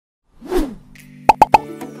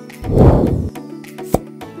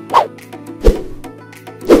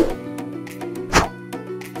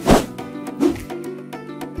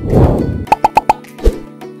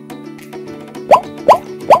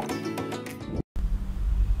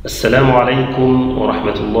Assalamu alaikum wa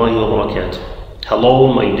rahmatullahi wa barakatuh.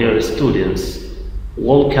 Hello, my dear students.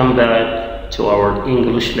 Welcome back to our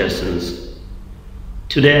English lessons.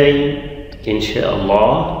 Today,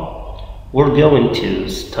 inshallah, we're going to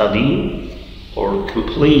study or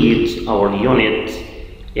complete our unit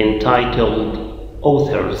entitled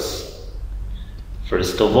Authors.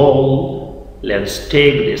 First of all, let's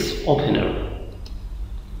take this opener.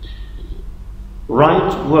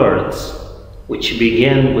 Write words which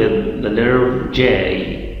begin with the letter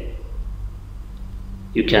J.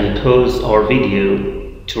 You can pause our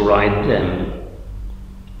video to write them.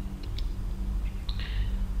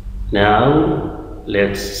 Now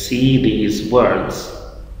let's see these words.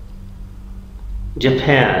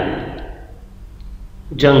 Japan,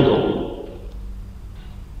 jungle,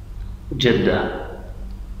 Jeddah,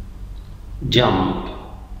 jump,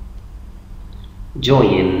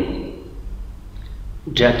 join,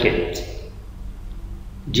 jacket,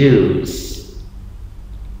 juice,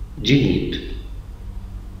 jeep,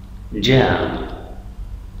 jam,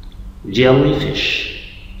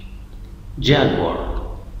 jellyfish,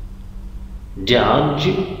 jaguar, judge,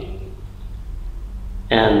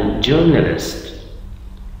 and journalist.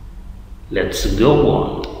 Let's go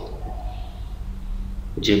on.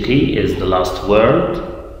 Juki is the last word.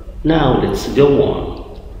 Now let's go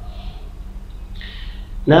on.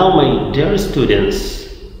 Now, my dear students,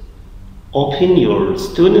 open your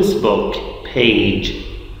student's book, page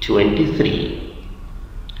 23.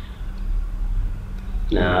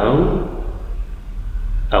 Now,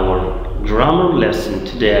 our grammar lesson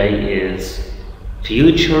today is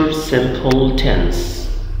future simple tense.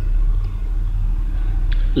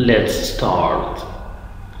 Let's start.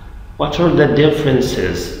 What are the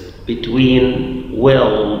differences between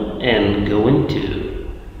will and going to?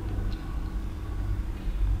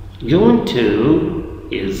 Going to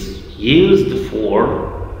is used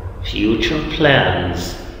for future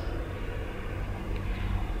plans.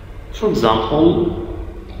 For example,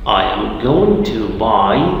 I am going to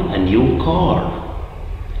buy a new car.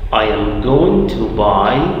 I am going to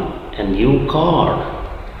buy a new car.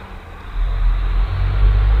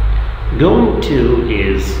 Going to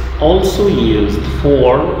is also used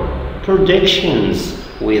for predictions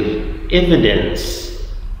with evidence.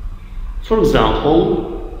 For example,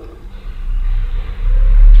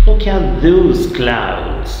 look at those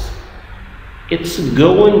clouds. It's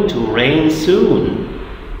going to rain soon.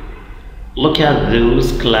 Look at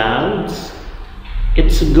those clouds.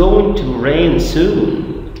 It's going to rain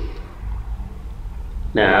soon.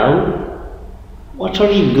 Now, what are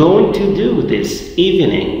you going to do this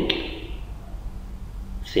evening?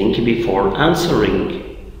 Think before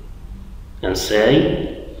answering and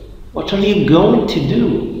say, what are you going to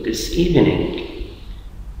do this evening?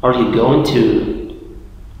 Are you going to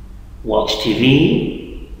watch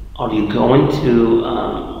TV? Are you going to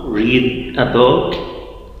read a book?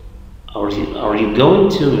 Are you going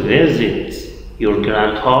to visit your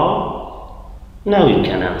grandpa? Now you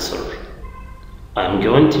can answer. I am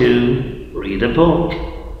going to read a book.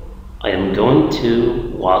 I am going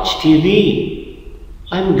to watch TV.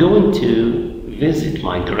 I am going to visit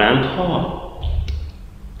my grandpa.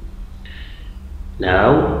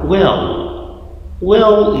 Now,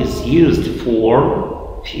 will is used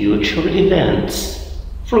for future events.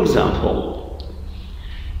 For example,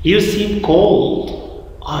 you seem cold.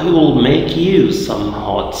 I will make you some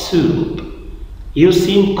hot soup. You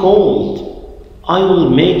seem cold. I will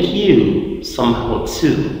make you some hot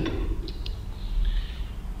soup.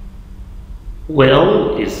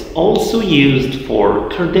 Will is also used for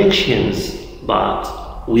predictions, but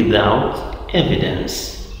without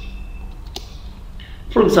evidence.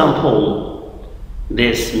 For example,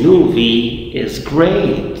 this movie is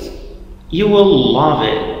great. You will love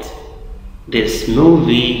it. This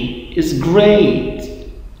movie is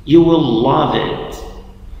great. You will love it.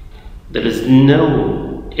 There is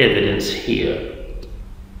no evidence here.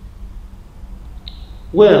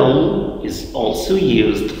 Will is also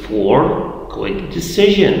used for quick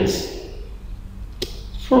decisions.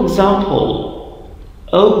 For example,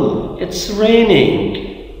 oh, it's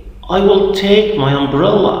raining. I will take my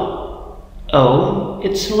umbrella. Oh,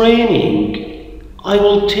 it's raining. I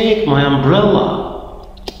will take my umbrella.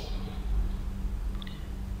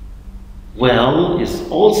 Will is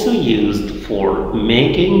also used for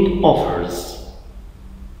making offers.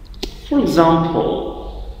 For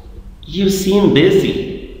example, you seem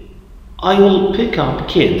busy. I will pick up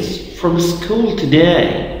kids from school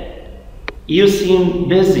today. You seem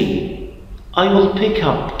busy. I will pick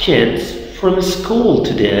up kids from school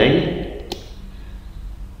today.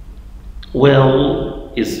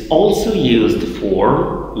 Will is also used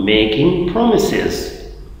for making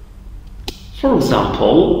promises. For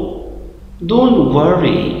example, don't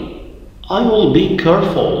worry, I will be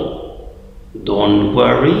careful. Don't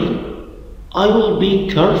worry, I will be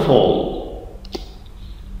careful.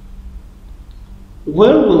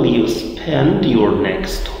 Where will you spend your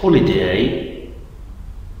next holiday?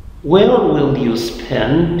 Where will you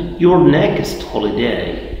spend your next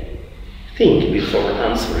holiday? Think before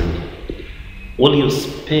answering. Will you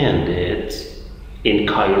spend it in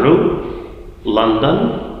Cairo,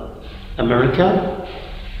 London, America?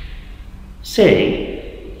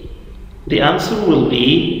 Say, the answer will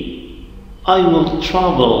be, I will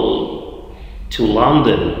travel to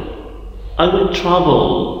London. I will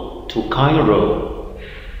travel to Cairo.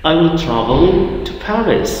 I will travel to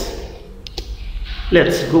Paris.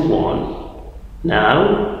 Let's go on.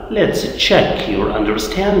 Now, let's check your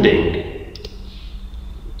understanding.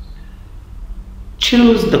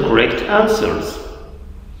 Choose the correct answers.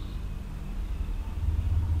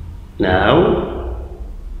 Now,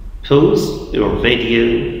 pause your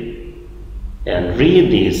video and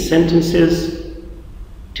read these sentences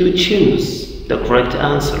to choose the correct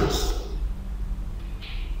answers.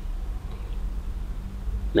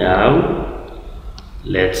 Now,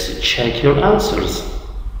 let's check your answers.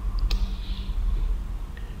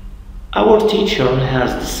 Our teacher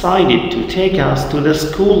has decided to take us to the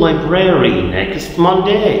school library next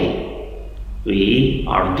Monday. We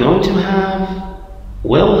are going to have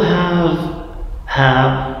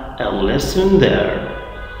a lesson there.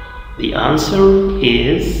 The answer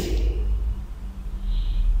is,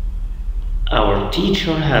 our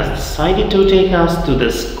teacher has decided to take us to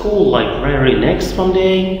the school library next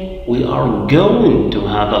Monday. We are going to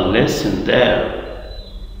have a lesson there.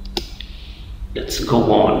 Let's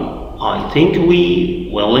go on. I think we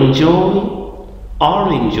will enjoy,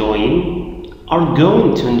 are enjoying, are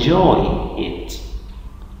going to enjoy it.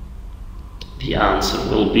 The answer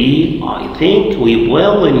will be, I think we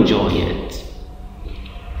will enjoy it.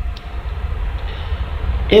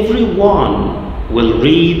 Everyone will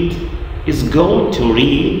read, is going to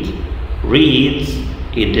read, reads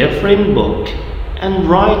a different book and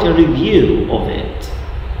write a review of it.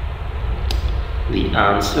 The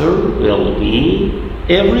answer will be,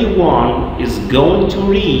 everyone is going to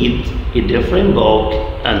read a different book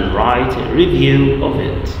and write a review of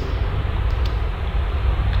it.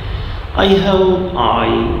 I hope I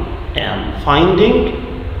am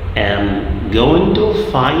going to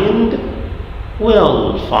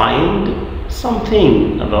will find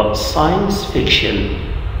something about science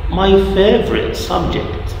fiction, my favorite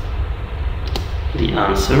subject. The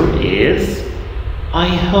answer is, I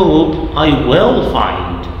hope I will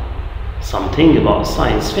find something about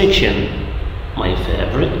science fiction, my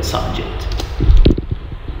favorite subject.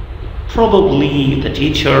 Probably the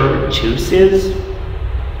teacher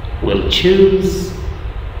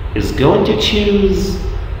is going to choose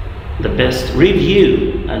the best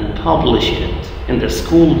review and publish it in the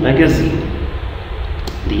school magazine.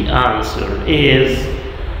 The answer is,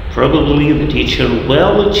 probably the teacher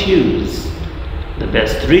will choose the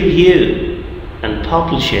best review and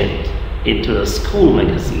publish it into the school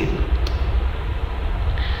magazine.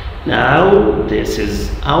 Now, this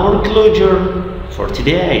is our closure for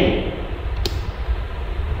today.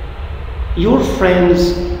 Your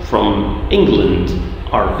friends from England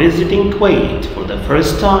are visiting Kuwait for the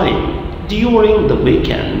first time during the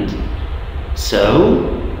weekend.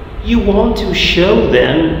 So, you want to show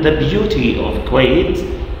them the beauty of Kuwait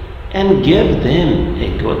and give them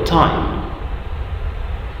a good time.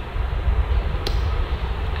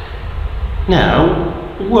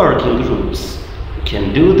 Now, working groups. You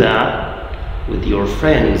can do that with your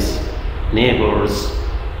friends, neighbors,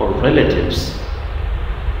 or relatives.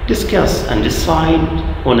 Discuss and decide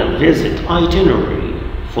on a visit itinerary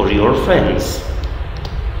for your friends.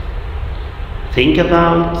 Think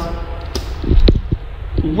about,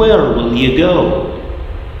 where will you go?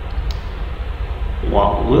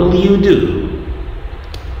 What will you do?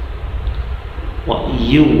 What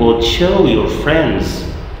you will show your friends?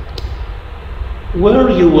 Where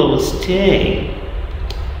you will stay?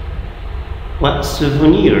 What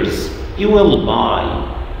souvenirs you will buy?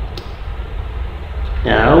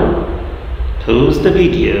 Now, pause the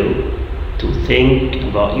video to think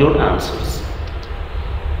about your answers.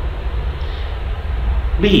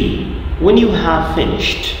 B. When you have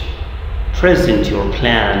finished, present your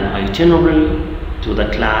plan itinerary to the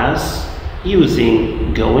class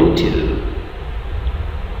using going to.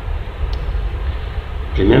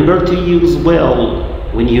 Remember to use will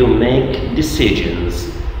when you make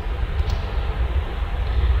decisions.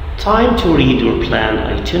 Time to read your plan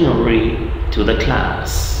itinerary to the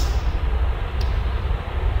class.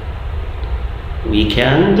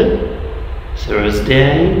 Weekend,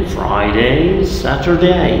 Thursday, Friday,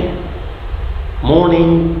 Saturday,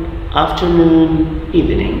 morning, afternoon,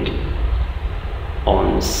 evening.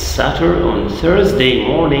 On Thursday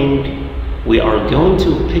morning, we are going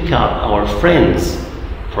to pick up our friends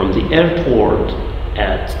from the airport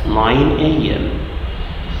at 9 a.m.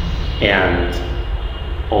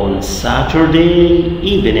 And on Saturday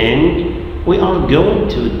evening, we are going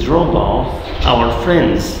to drop off our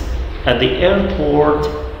friends at the airport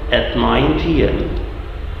at 9 p.m.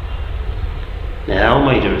 Now,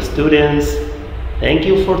 my dear students, thank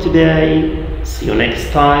you for today. See you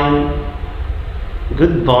next time.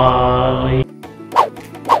 Goodbye.